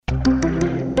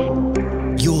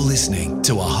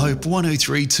to a Hope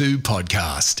 1032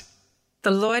 podcast.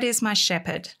 The Lord is my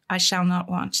shepherd, I shall not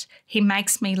want. He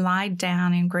makes me lie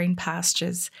down in green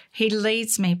pastures. He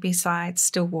leads me beside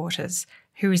still waters.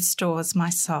 He restores my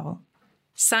soul.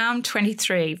 Psalm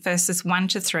 23, verses 1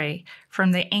 to 3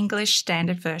 from the English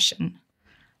Standard Version.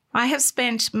 I have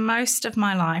spent most of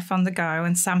my life on the go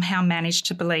and somehow managed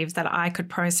to believe that I could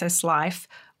process life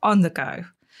on the go.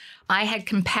 I had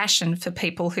compassion for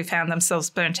people who found themselves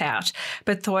burnt out,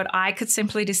 but thought I could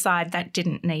simply decide that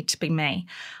didn't need to be me.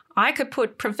 I could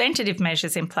put preventative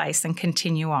measures in place and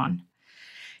continue on.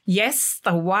 Yes,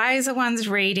 the wiser ones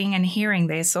reading and hearing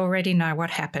this already know what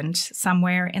happened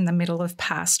somewhere in the middle of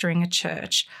pastoring a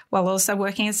church, while also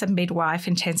working as a midwife,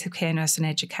 intensive care nurse and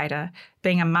educator.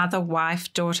 Being a mother,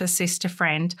 wife, daughter, sister,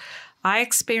 friend, I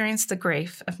experienced the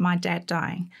grief of my dad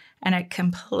dying, and it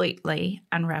completely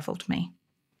unravelled me.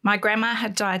 My grandma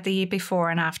had died the year before,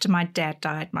 and after my dad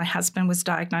died, my husband was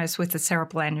diagnosed with a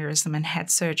cerebral aneurysm and had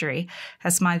surgery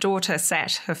as my daughter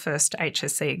sat her first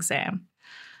HSC exam.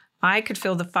 I could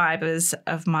feel the fibres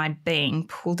of my being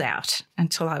pulled out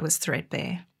until I was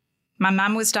threadbare. My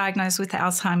mum was diagnosed with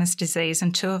Alzheimer's disease,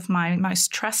 and two of my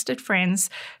most trusted friends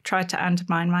tried to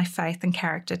undermine my faith and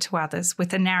character to others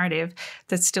with a narrative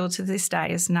that still to this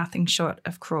day is nothing short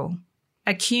of cruel.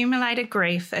 Accumulated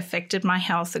grief affected my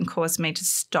health and caused me to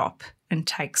stop and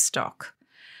take stock.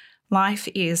 Life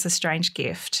is a strange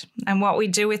gift, and what we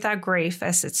do with our grief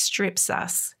as it strips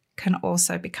us can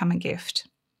also become a gift.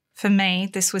 For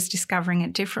me, this was discovering a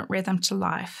different rhythm to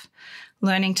life,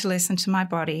 learning to listen to my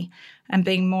body, and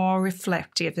being more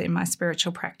reflective in my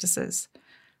spiritual practices.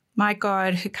 My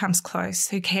God, who comes close,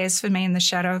 who cares for me in the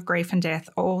shadow of grief and death,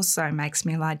 also makes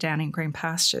me lie down in green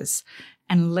pastures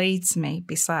and leads me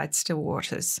beside still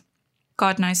waters.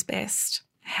 God knows best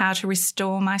how to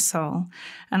restore my soul,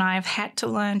 and I have had to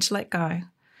learn to let go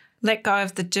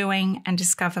of the doing and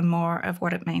discover more of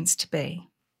what it means to be.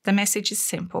 The message is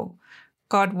simple.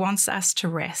 God wants us to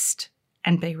rest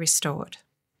and be restored.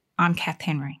 I'm Kath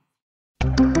Henry.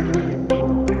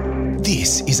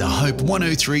 This is a Hope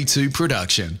 1032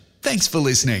 production. Thanks for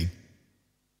listening.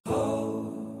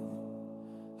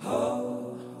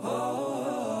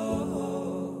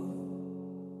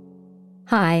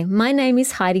 Hi, my name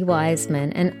is Heidi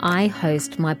Wiseman and I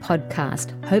host my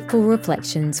podcast, Hopeful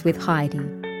Reflections with Heidi.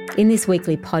 In this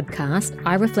weekly podcast,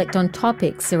 I reflect on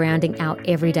topics surrounding our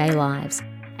everyday lives,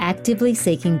 actively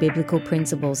seeking biblical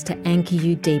principles to anchor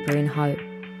you deeper in hope.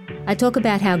 I talk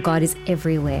about how God is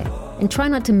everywhere and try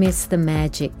not to miss the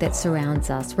magic that surrounds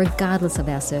us regardless of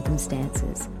our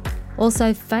circumstances.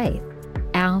 Also faith.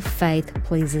 Our faith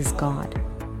pleases God.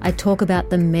 I talk about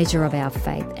the measure of our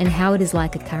faith and how it is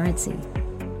like a currency.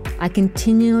 I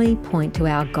continually point to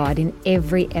our God in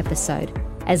every episode,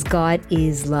 as God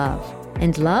is love,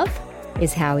 and love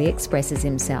is how He expresses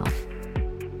Himself.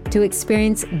 To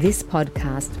experience this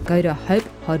podcast, go to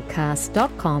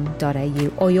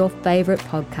hopepodcast.com.au or your favourite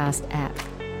podcast app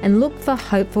and look for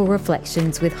Hopeful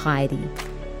Reflections with Heidi.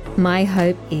 My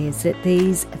hope is that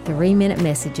these 3-minute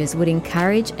messages would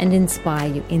encourage and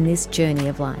inspire you in this journey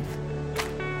of life.